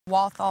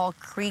Walthall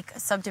Creek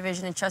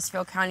subdivision in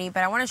Chesterfield County,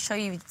 but I want to show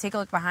you, take a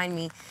look behind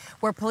me,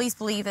 where police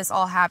believe this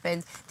all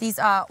happened.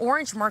 These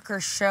orange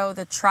markers show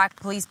the track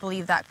police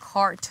believe that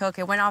car took.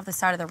 It went off the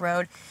side of the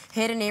road,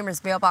 hit a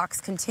neighbor's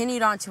mailbox,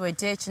 continued onto a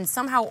ditch, and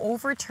somehow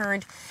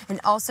overturned and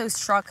also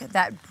struck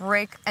that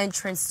brick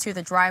entrance to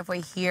the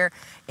driveway here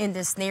in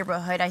this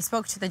neighborhood. I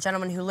spoke to the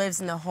gentleman who lives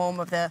in the home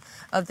of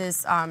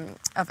this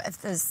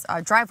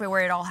driveway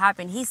where it all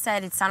happened. He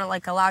said it sounded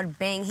like a loud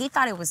bang. He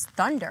thought it was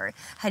thunder.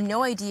 Had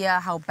no idea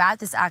how bad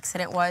this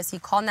accident was. He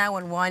called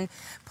 911.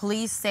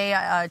 Police say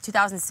a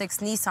 2006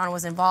 Nissan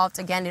was involved.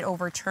 Again, it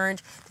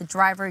overturned. The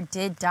driver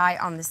did die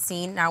on the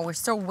scene. Now, we're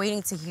still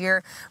waiting to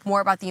hear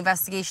more about the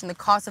investigation, the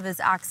cause of this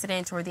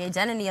accident, or the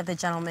identity of the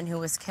gentleman who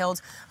was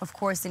killed. Of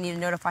course, they need to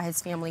notify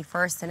his family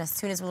first, and as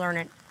soon as we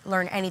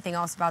learn anything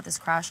else about this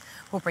crash,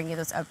 we'll bring you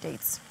those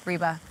updates.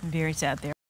 Reba. Very sad there.